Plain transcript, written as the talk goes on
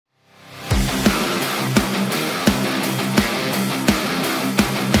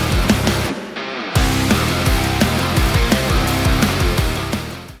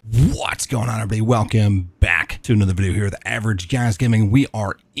going on, everybody? Welcome back to another video here with Average Guys Gaming. We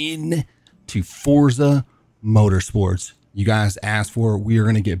are in to Forza Motorsports. You guys asked for it. We are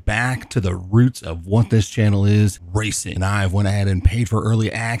going to get back to the roots of what this channel is, racing. And I've went ahead and paid for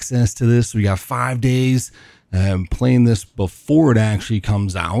early access to this. We got 5 days. Playing this before it actually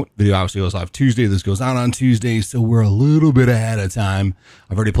comes out. Video obviously goes live Tuesday. This goes out on Tuesday, so we're a little bit ahead of time.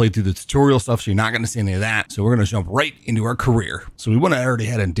 I've already played through the tutorial stuff, so you're not going to see any of that. So we're going to jump right into our career. So we went already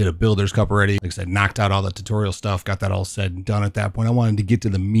ahead and did a Builder's Cup already. Like I said, knocked out all the tutorial stuff, got that all said and done at that point. I wanted to get to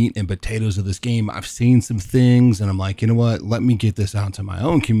the meat and potatoes of this game. I've seen some things, and I'm like, you know what? Let me get this out to my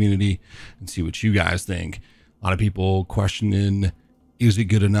own community and see what you guys think. A lot of people questioning, is it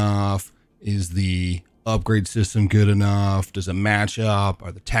good enough? Is the upgrade system good enough? Does it match up?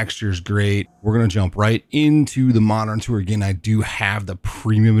 Are the textures great? We're going to jump right into the modern tour. Again, I do have the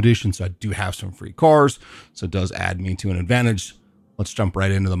premium edition, so I do have some free cars, so it does add me to an advantage. Let's jump right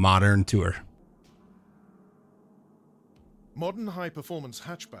into the modern tour. Modern high-performance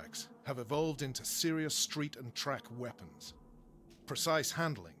hatchbacks have evolved into serious street and track weapons. Precise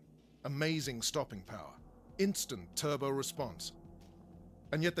handling, amazing stopping power, instant turbo response.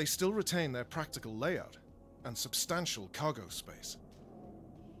 And yet they still retain their practical layout and substantial cargo space.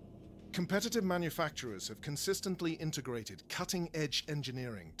 Competitive manufacturers have consistently integrated cutting-edge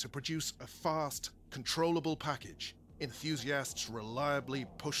engineering to produce a fast, controllable package enthusiasts reliably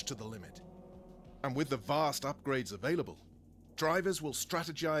push to the limit. And with the vast upgrades available, drivers will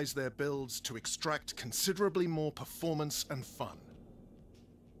strategize their builds to extract considerably more performance and fun.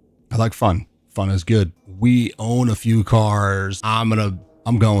 I like fun. Fun is good. We own a few cars.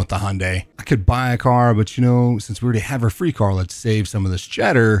 I'm going with the Hyundai. I could buy a car, but you know, since we already have a free car, let's save some of this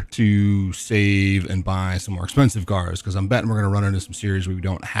cheddar to save and buy some more expensive cars, because I'm betting we're going to run into some series where we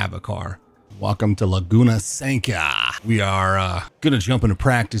don't have a car. Welcome to Laguna Seca. We are going to jump into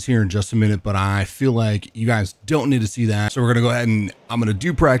practice here in just a minute, but I feel like you guys don't need to see that. So we're going to go ahead and I'm going to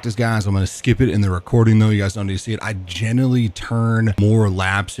do practice, guys. I'm going to skip it in the recording, though. You guys don't need to see it. I generally turn more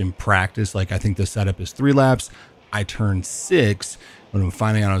laps in practice. Like, I think the setup is 3 laps. I turn 6. What I'm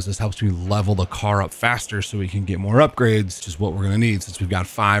finding out is this helps me level the car up faster so we can get more upgrades, which is what we're going to need since we've got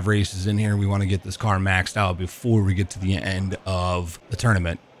 5 races in here. We want to get this car maxed out before we get to the end of the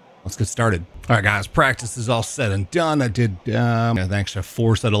tournament. Let's get started. All right, guys, practice is all set and done. I did an extra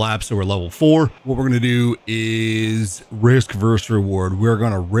 4 set of laps, so we're level 4. What we're going to do is risk versus reward. We're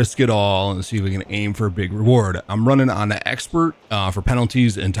going to risk it all and see if we can aim for a big reward. I'm running on the expert for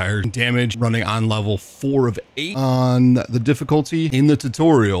penalties and tire damage, running on level 4 of 8 on the difficulty. In the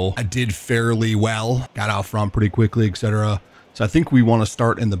tutorial, I did fairly well, got out front pretty quickly, etc. So I think we want to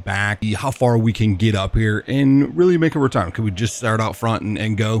start in the back, see how far we can get up here and really make a return. Could we just start out front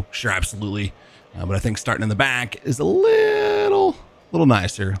and go? Sure, absolutely. But I think starting in the back is a little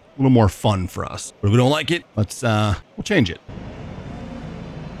nicer, a little more fun for us. But if we don't like it, we'll change it.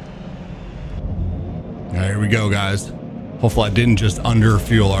 All right, here we go, guys. Hopefully I didn't just under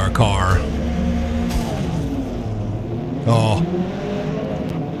fuel our car. Oh,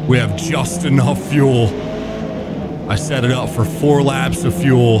 we have just enough fuel. I set it up for 4 laps of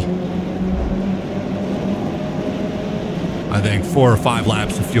fuel. I think 4 or 5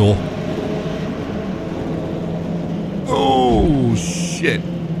 laps of fuel. Oh, shit.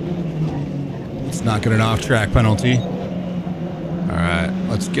 It's not getting an off-track penalty. All right,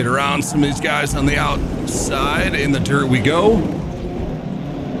 let's get around some of these guys on the outside. In the dirt we go.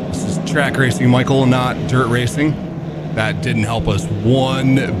 This is track racing, Michael, not dirt racing. That didn't help us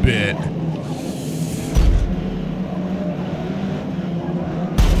one bit.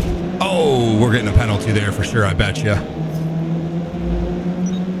 Oh, we're getting a penalty there for sure, I bet you.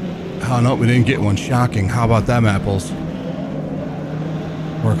 Oh, no, we didn't get one. Shocking. How about them apples?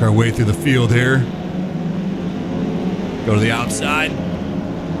 Work our way through the field here. Go to the outside.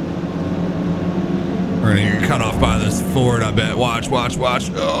 We're going to get cut off by this Ford, I bet. Watch, watch,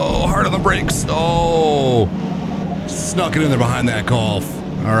 watch. Oh, hard on the brakes. Oh, snuck it in there behind that Golf.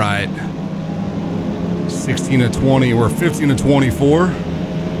 All right. 16 to 20. We're 15 to 24.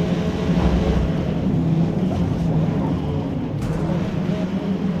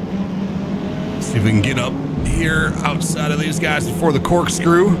 See if we can get up here outside of these guys before the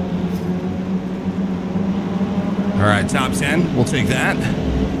corkscrew. All right, top 10. We'll take that.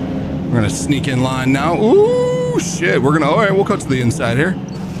 We're going to sneak in line now. Ooh, shit. All right, we'll cut to the inside here.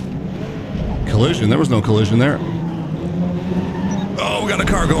 Collision. There was no collision there. Oh, we got a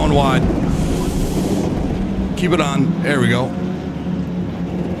car going wide. Keep it on. There we go.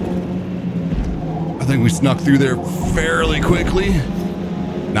 I think we snuck through there fairly quickly.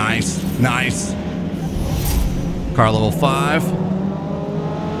 Nice, nice. Car level 5.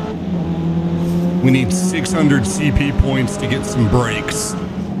 We need 600 CP points to get some brakes.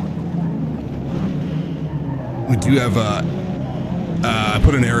 We do have I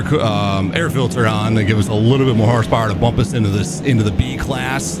put an air filter on to give us a little bit more horsepower to bump us into the B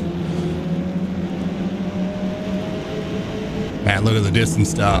class. Man, look at the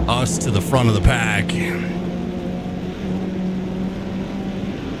distance to us to the front of the pack.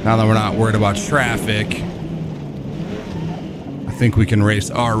 Now that we're not worried about traffic, I think we can race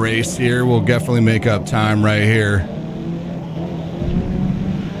our race here. We'll definitely make up time right here.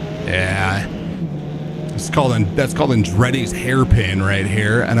 Yeah. That's called Andretti's hairpin right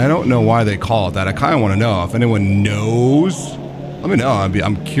here, and I don't know why they call it that. I kind of want to know if anyone knows. Let me know.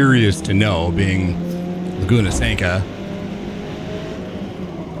 I'm curious to know, being Laguna Seca.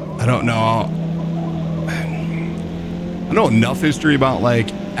 I don't know. I know enough history about like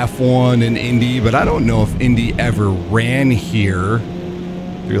F1 and Indy, but I don't know if Indy ever ran here.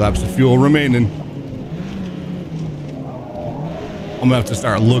 3 laps of fuel remaining. I'm gonna have to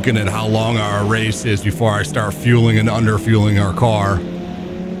start looking at how long our race is before I start fueling and under-fueling our car.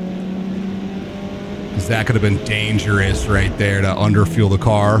 Because that could have been dangerous right there, to under-fuel the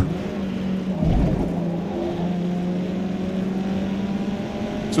car.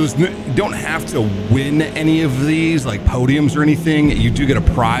 So you don't have to win any of these, like podiums or anything. You do get a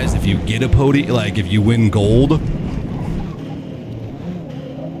prize if you get a podium, like if you win gold.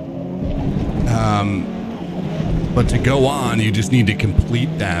 But to go on, you just need to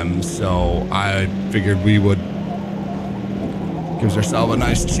complete them. So I figured we would give ourselves a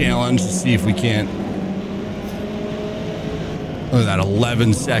nice challenge to see if we can't. Look at that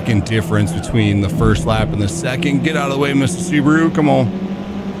 11-second difference between the first lap and the second. Get out of the way, Mr. Subaru. Come on.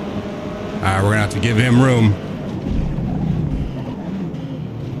 All right, we're gonna have to give him room.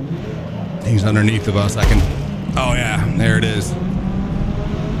 He's underneath of us. I can. Oh yeah, there it is.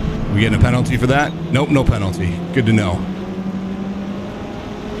 We getting a penalty for that? Nope, no penalty. Good to know.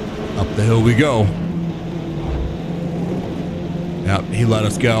 Up the hill we go. Yep, he let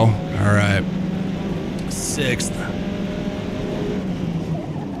us go. All right. 6th.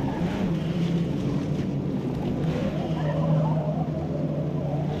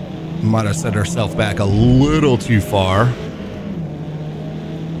 Might have set ourselves back a little too far.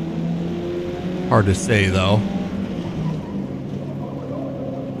 Hard to say, though.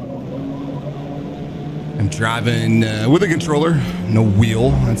 I'm driving with a controller, no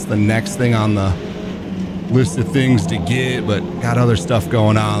wheel. That's the next thing on the list of things to get, but got other stuff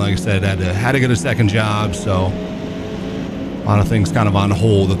going on. Like I said, had to get a second job, so a lot of things kind of on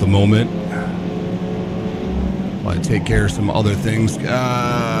hold at the moment. While I take care of some other things,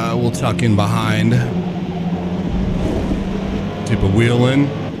 we'll tuck in behind. Dip a wheel in.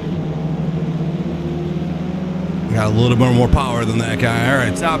 Got a little bit more power than that guy. All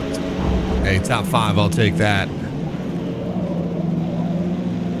right, top 5, I'll take that.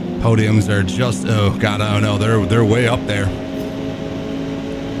 Podiums are just, oh God, I don't know. They're way up there.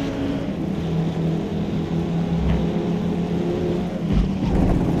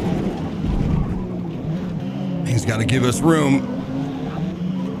 He's got to give us room.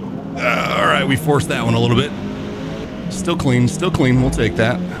 All right, we forced that one a little bit. Still clean, we'll take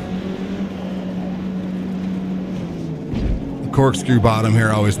that. Corkscrew bottom here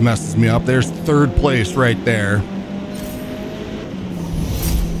always messes me up. There's 3rd place right there.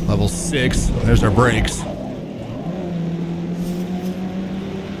 Level 6. There's our brakes.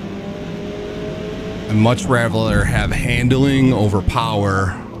 I'd much rather have handling over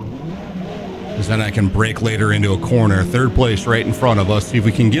power, because then I can brake later into a corner. 3rd place right in front of us. See if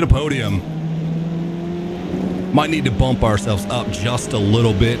we can get a podium. Might need to bump ourselves up just a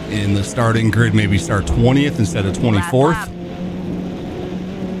little bit in the starting grid. Maybe start 20th instead of 24th.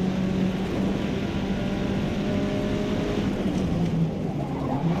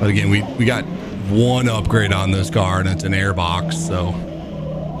 But again, we got one upgrade on this car, and it's an airbox. So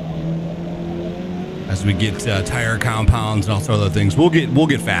as we get tire compounds and also other things, we'll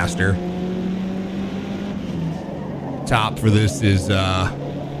get faster. Top for this is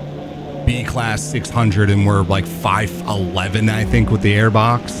B class 600, and we're like 511, I think, with the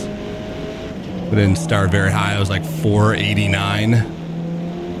airbox. We didn't start very high. It was like 489.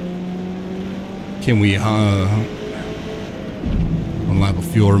 Can we? One lap of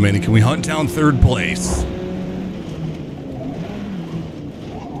fuel remaining. Can we hunt down 3rd place?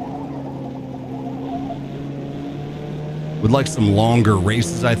 Would like some longer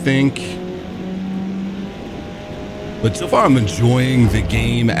races, I think. But so far, I'm enjoying the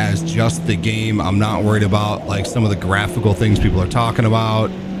game as just the game. I'm not worried about like some of the graphical things people are talking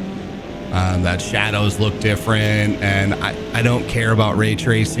about. That shadows look different, and I don't care about ray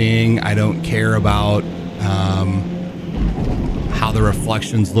tracing. I don't care about how the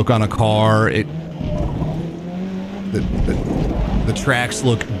reflections look on a car. The tracks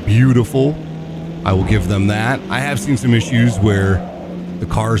look beautiful. I will give them that. I have seen some issues where the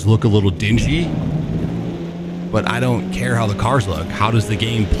cars look a little dingy, but I don't care how the cars look. How does the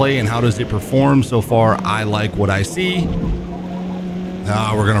game play and how does it perform? So far, I like what I see.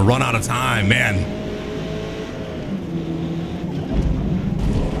 We're gonna run out of time, man.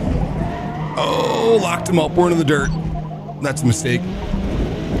 Oh, locked him up. We're in the dirt. That's a mistake.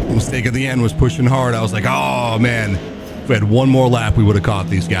 The mistake at the end was pushing hard. I was like, oh man, if we had one more lap, we would have caught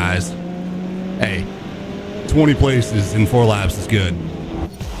these guys. Hey, 20 places in 4 laps is good.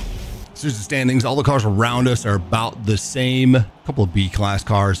 So here's the standings. All the cars around us are about the same. A couple of B-class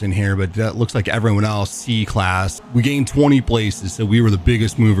cars in here, but that looks like everyone else C-class. We gained 20 places, so we were the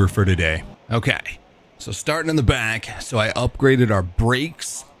biggest mover for today. Okay, so starting in the back. So I upgraded our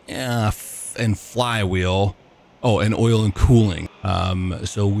brakes and flywheel. Oh, and oil and cooling.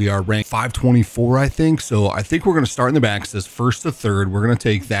 So we are ranked 524, I think. So I think we're going to start in the back. It says first to third. We're going to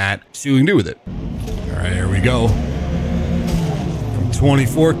take that, see what we can do with it. All right, here we go.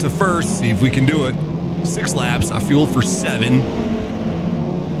 24th to first, see if we can do it. 6 laps, I fueled for 7.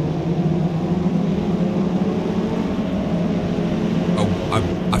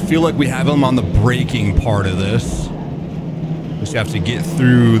 Oh, I feel like we have them on the braking part of this. Just have to get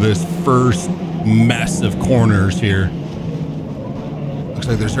through this first mess of corners here. Looks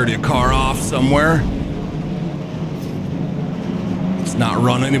like there's already a car off somewhere. Let's not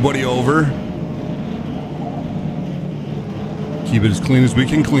run anybody over. Keep it as clean as we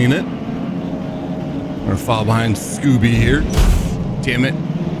can clean it. We're gonna follow behind Scooby here. Damn it.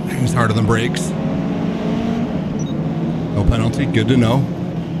 He's harder than brakes. No penalty. Good to know.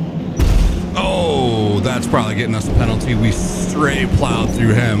 Oh, that's probably getting us a penalty. We straight plowed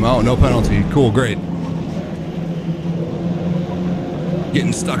through him. Oh, no penalty. Cool, great.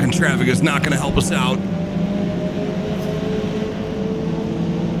 Getting stuck in traffic is not gonna help us out,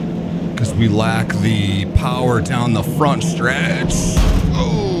 because we lack the power down the front stretch.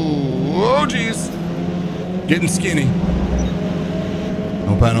 Oh, geez. Getting skinny.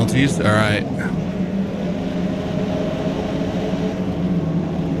 No penalties. All right.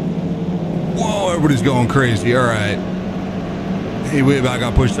 Whoa, everybody's going crazy. All right. Hey, wait, I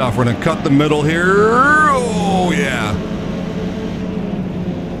got pushed off. We're going to cut the middle here. Oh, yeah.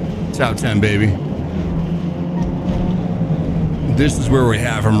 Top 10, baby. This is where we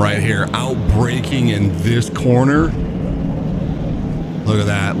have him right here, out braking in this corner. Look at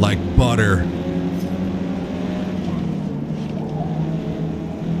that, like butter.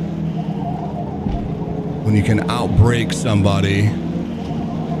 When you can outbrake somebody,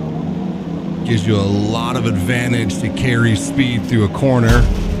 gives you a lot of advantage to carry speed through a corner.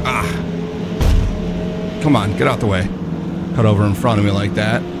 Ah, come on, get out the way. Cut over in front of me like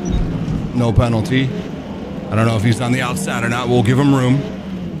that. No penalty. I don't know if he's on the outside or not. We'll give him room.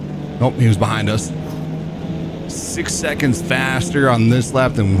 Nope, he was behind us. 6 seconds faster on this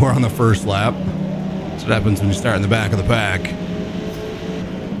lap than we're on the first lap. That's what happens when you start in the back of the pack.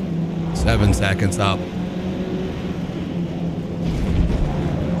 7 seconds up.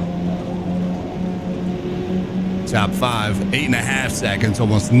 Top 5, 8.5 seconds,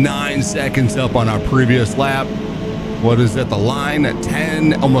 almost 9 seconds up on our previous lap. What is at the line at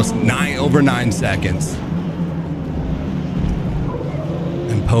 10, almost 9, over 9 seconds.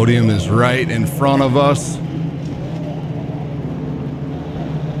 And podium is right in front of us.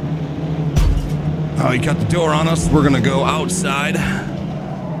 Oh, he cut the door on us. We're gonna go outside.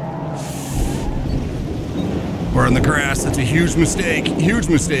 We're in the grass. That's a huge mistake. Huge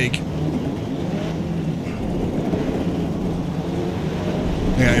mistake.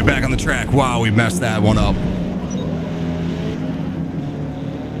 Yeah, you're back on the track. Wow, we messed that one up.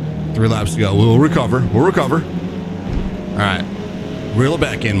 3 laps to go. We'll recover. We'll recover. All right. Reel it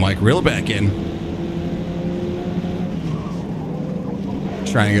back in, Mike. Reel it back in.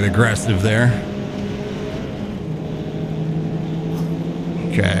 Try and get aggressive there.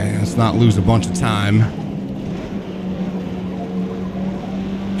 Okay, let's not lose a bunch of time.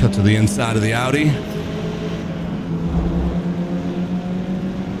 Cut to the inside of the Audi.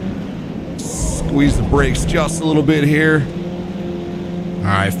 Squeeze the brakes just a little bit here. All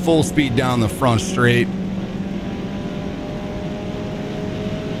right, full speed down the front straight.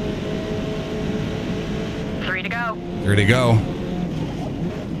 Three to go. 3 to go.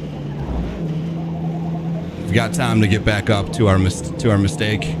 We've got time to get back up to our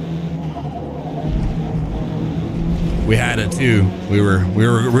mistake. We had it too. We were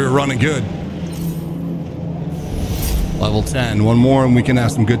running good. Level 10. One more and we can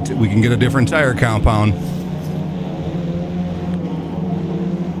have some good, we can get a different tire compound.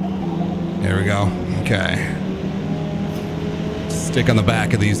 There we go. Okay. Stick on the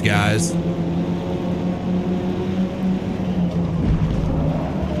back of these guys.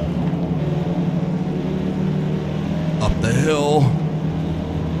 Up the hill.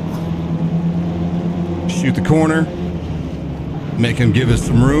 Shoot the corner. Make him give us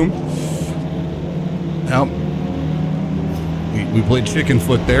some room. Help. We played chicken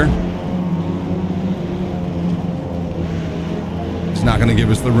foot there. He's not going to give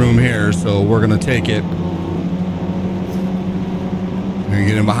us the room here, so we're going to take it. We're going to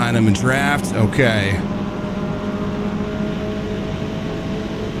get in behind him and draft. Okay.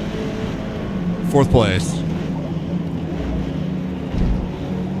 4th place.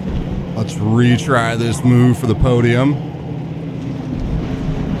 Let's retry this move for the podium.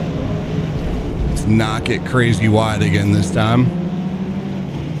 Let's not get crazy wide again this time.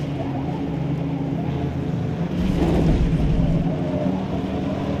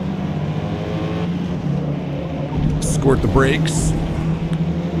 Squirt the brakes.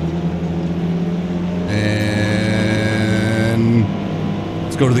 And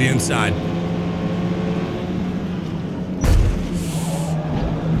let's go to the inside.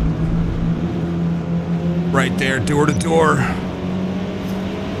 Right there, door to door. I'm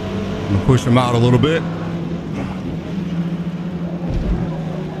gonna push him out a little bit.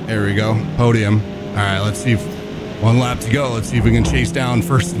 There we go, podium. All right, let's see if 1 lap to go. Let's see if we can chase down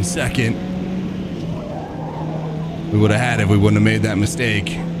 1st and 2nd. We would have had it if we wouldn't have made that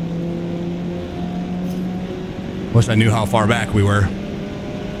mistake. Wish I knew how far back we were.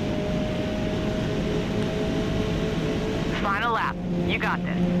 Final lap. You got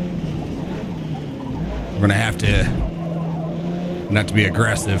this. We're gonna have to not to be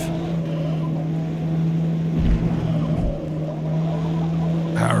aggressive.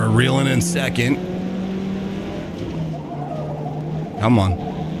 We're reeling in 2nd. Come on.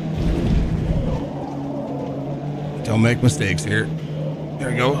 Don't make mistakes here. There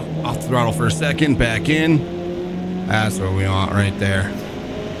we go. Off the throttle for a 2nd. Back in. That's what we want right there.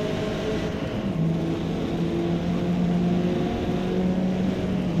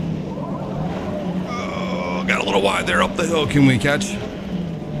 Oh, got a little wide there up the hill. Can we catch?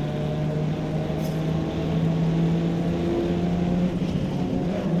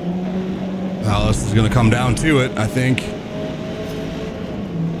 Well, this is going to come down to it, I think.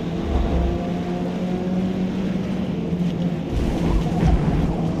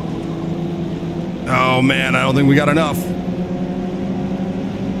 Oh man, I don't think we got enough.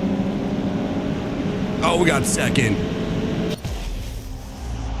 Oh, we got 2nd.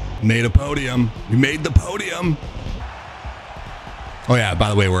 Made a podium. We made the podium. Oh yeah, by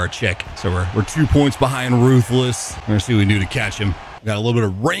the way, we're a chick. So we're 2 points behind Ruthless. We're gonna see what we do to catch him. We got a little bit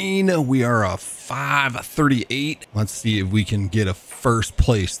of rain. We are a 5:38. Let's see if we can get a 1st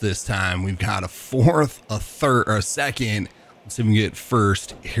place this time. We've got a 4th, a 3rd, or a 2nd. Let's see if we can get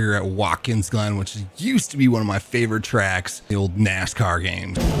 1st here at Watkins Glen, which used to be one of my favorite tracks, the old NASCAR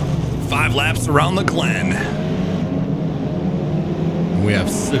games. 5 laps around the Glen. And we have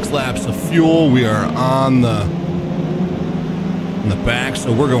 6 laps of fuel. We are on the back,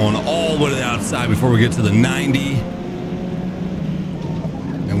 so we're going all the way to the outside before we get to the 90.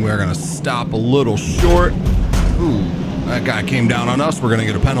 And we're gonna stop a little short. Ooh, that guy came down on us. We're gonna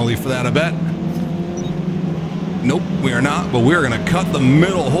get a penalty for that, I bet. Nope, we are not, but we're gonna cut the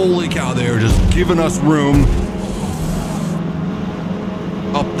middle. Holy cow, they are just giving us room.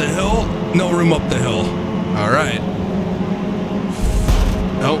 Up the hill, no room up the hill. All right.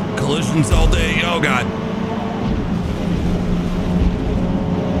 Oh, collisions all day, oh God.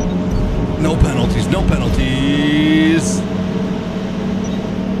 No penalties, no penalties.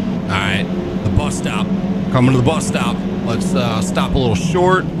 All right, the bus stop. Coming to the bus stop. Let's stop a little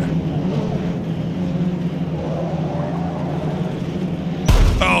short.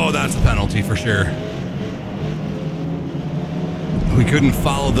 Oh, that's a penalty for sure. We couldn't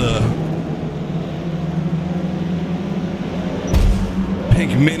follow the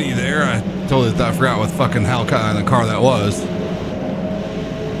pink Mini there. I totally thought I forgot what fucking hell kind of car that was.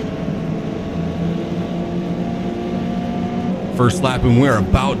 First lap, and we're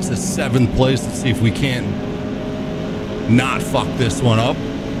about to 7th place. Let's see if we can't not fuck this one up.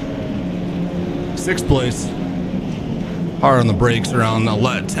 6th place. Hard on the brakes around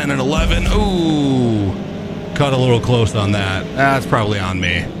 10 and 11. Ooh, cut a little close on that. That's probably on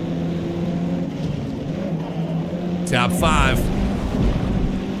me. Top 5.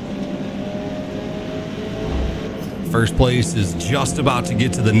 First place is just about to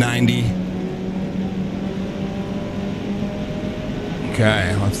get to the 90.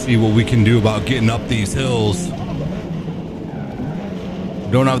 Okay, let's see what we can do about getting up these hills.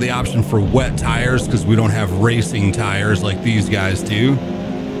 We don't have the option for wet tires because we don't have racing tires like these guys do.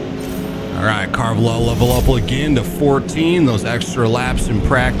 All right, Carvalho level up again to 14. Those extra laps in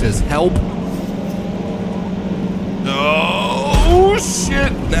practice help. Oh,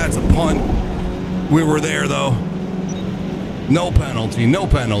 shit. That's a punt. We were there, though. No penalty, no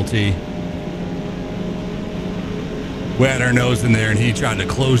penalty. We had our nose in there, and he tried to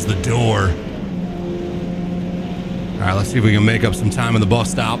close the door. All right, let's see if we can make up some time in the bus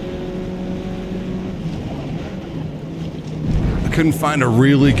stop. I couldn't find a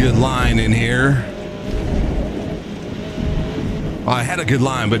really good line in here. Well, I had a good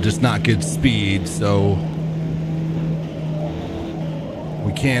line, but just not good speed, so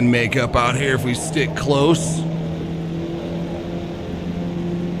we can make up out here if we stick close.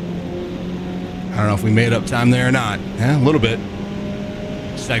 I don't know if we made up time there or not. Yeah, a little bit.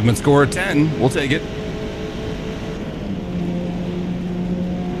 Segment score of 10. We'll take it.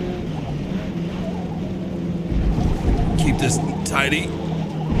 Keep this tidy.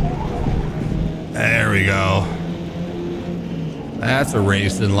 There we go. That's a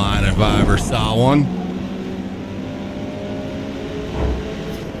racing line if I ever saw one.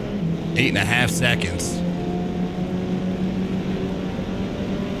 8.5 seconds.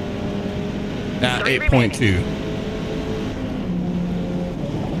 8.2.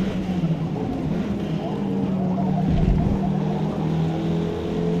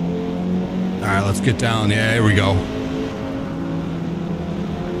 All right, let's get down. Yeah, here we go.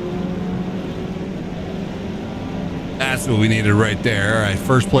 That's what we needed right there. All right,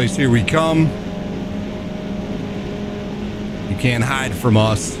 first place, here we come. You can't hide from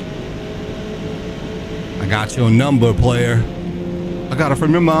us. I got your number, player. I got it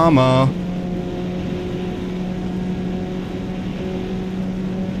from your mama.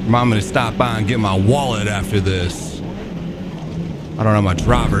 I'm gonna stop by and get my wallet after this. I don't have my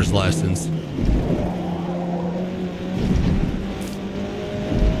driver's license.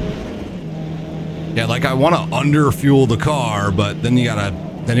 Yeah, like I want to under fuel the car, but then you're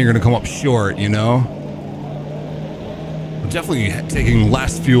gonna come up short, you know? I'm definitely taking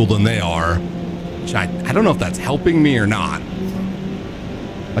less fuel than they are, which I don't know if that's helping me or not.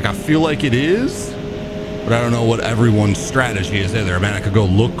 Like I feel like it is, but I don't know what everyone's strategy is either. I mean, I could go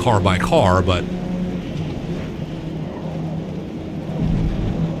look car by car, but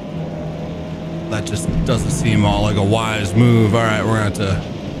that just doesn't seem all like a wise move. All right, we're gonna have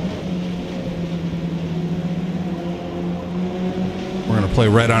to play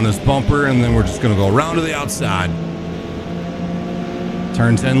right on this bumper, and then we're just gonna go around to the outside.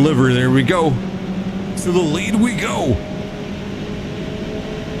 Turn 10 livery, there we go. To the lead we go.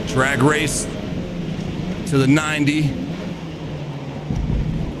 Drag race to the 90.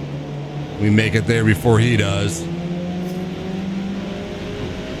 We make it there before he does.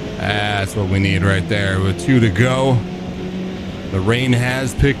 That's what we need right there. With 2 to go. The rain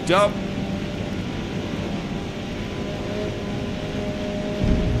has picked up.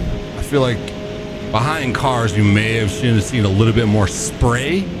 I feel like behind cars you may have seen a little bit more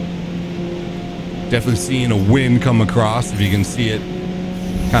spray. Definitely seeing a wind come across, if you can see it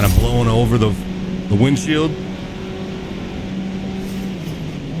kind of blowing over the windshield.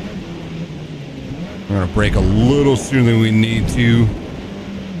 We're gonna brake a little sooner than we need to.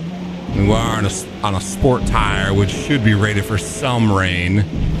 We are on a sport tire, which should be rated for some rain.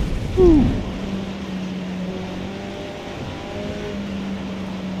 Woo.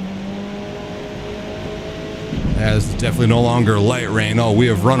 Yeah, this is definitely no longer light rain. Oh, we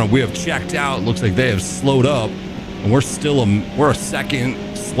have checked out. Looks like they have slowed up, and we're a second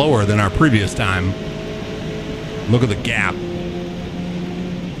slower than our previous time. Look at the gap.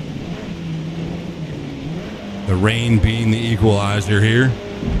 The rain being the equalizer here.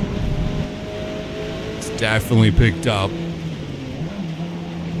 It's definitely picked up.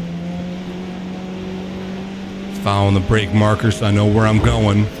 Following the brake marker so I know where I'm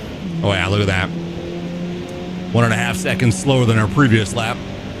going. Oh yeah, look at that. 1.5 seconds slower than our previous lap,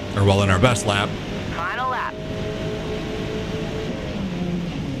 or well, in our best lap. Final lap.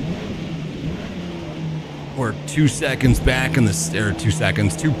 We're 2 seconds back in the, or 2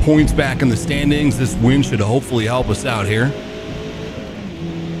 seconds, 2 points back in the standings. This win should hopefully help us out here,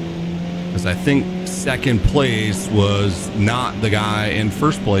 because I think second place was not the guy in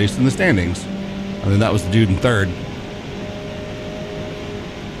first place in the standings. I mean, that was the dude in third.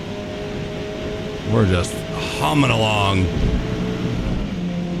 We're just humming along.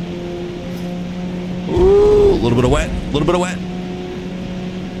 Ooh, little bit of wet, a little bit of wet.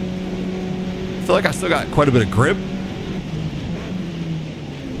 I feel like I still got quite a bit of grip.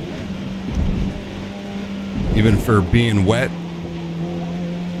 Even for being wet.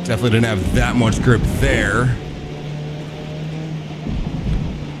 Definitely didn't have that much grip there.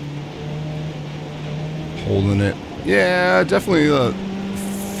 Holding it. Yeah, definitely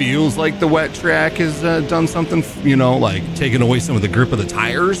feels like the wet track has done something, you know, like taking away some of the grip of the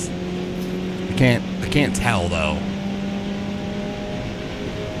tires. I can't tell though.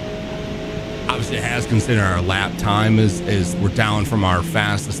 Obviously it has, considering our lap time is we're down from our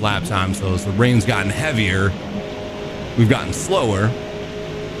fastest lap time. So as the rain's gotten heavier, we've gotten slower.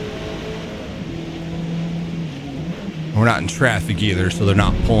 We're not in traffic either, so they're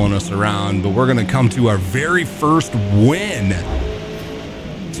not pulling us around, but we're going to come to our very first win.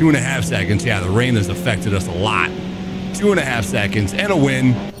 2.5 seconds. Yeah, the rain has affected us a lot. 2.5 seconds and a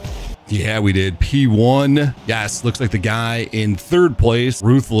win. Yeah, we did. P1. Yes, looks like the guy in third place,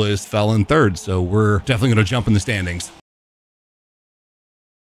 Ruthless, fell in third. So we're definitely going to jump in the standings.